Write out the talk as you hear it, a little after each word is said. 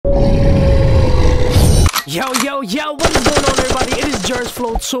Yo, what is going on, everybody? It is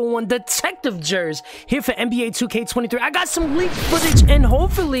JersFlow201, Detective Jers, here for NBA 2K23. I got some leaked footage, and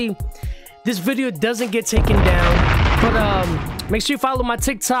hopefully this video doesn't get taken down. But make sure you follow my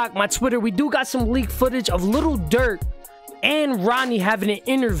TikTok, my Twitter. We do got some leaked footage of Little Durk and Ronnie having an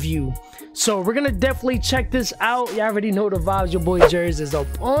interview. So we're gonna definitely check this out. You already know the vibes. Your boy Jers is up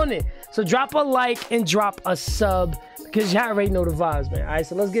on it. So drop a like and drop a sub because y'all already know the vibes, man. All right,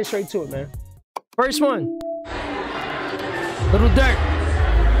 so let's get straight to it, man. First one, Little Durk.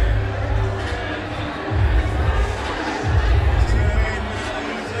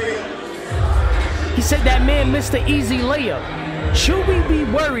 He said that man missed the easy layup. Should we be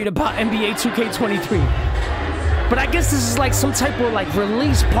worried about NBA 2K23? But I guess this is like some type of like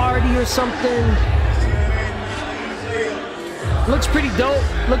release party or something. Looks pretty dope.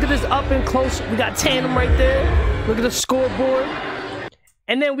 Look at this up and close. We got Tandem right there. Look at the scoreboard.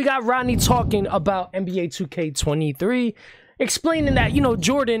 And then we got Ronnie talking about NBA 2K23, explaining that, you know,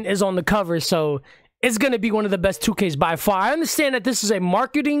 Jordan is on the cover, so it's going to be one of the best 2Ks by far. I understand that this is a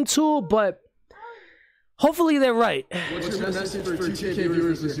marketing tool, but hopefully they're right. What's your message for 2K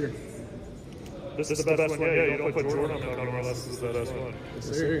viewers this year? This is the best one. Yeah, you don't put Jordan on the cover unless this is the best one. Yes,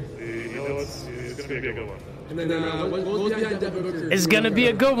 sir. You know it's going to be a good one. And then what will be on Devin Booker? It's going to be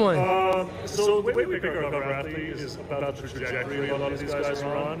a good one. So the way we pick our cover athlete is about the trajectory a lot of these guys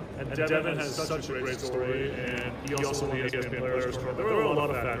are on. And Devin has such a great story, and he also won the ESPN Players Tournament. There are a lot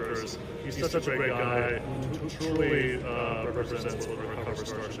of factors. He's such a great guy who truly represents what our cover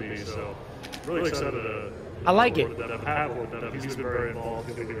star should be. So really excited to I like it. He's been very involved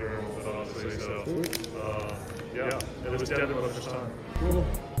in the obviously. So yeah, it was Devin Booker's time. Cool.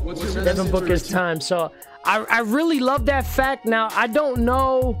 What's your Devin Booker's time. So I really love that fact. Now, I don't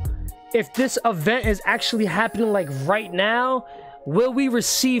know if this event is actually happening like right now. Will we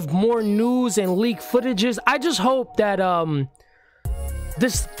receive more news and leaked footages? I just hope that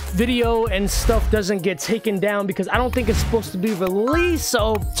this video and stuff doesn't get taken down because I don't think it's supposed to be released.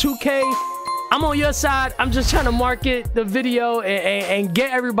 So 2K, I'm on your side. I'm just trying to market the video and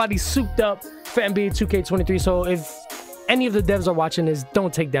get everybody souped up for NBA 2K23. So if any of the devs are watching this,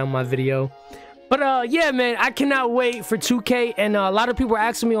 don't take down my video. But yeah, man, I cannot wait for 2K. And a lot of people are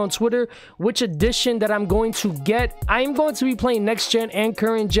asking me on Twitter which edition that I'm going to get. I am going to be playing next gen and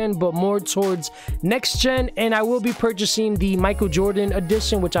current gen, but more towards next gen. And I will be purchasing the Michael Jordan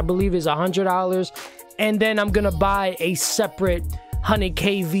edition, which I believe is $100. And then I'm gonna buy a separate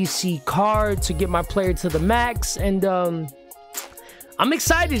 100K VC card to get my player to the max. And I'm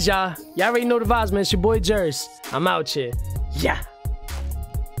excited, y'all. Y'all already know the vibes, man. It's your boy Jers. I'm out here. Yeah.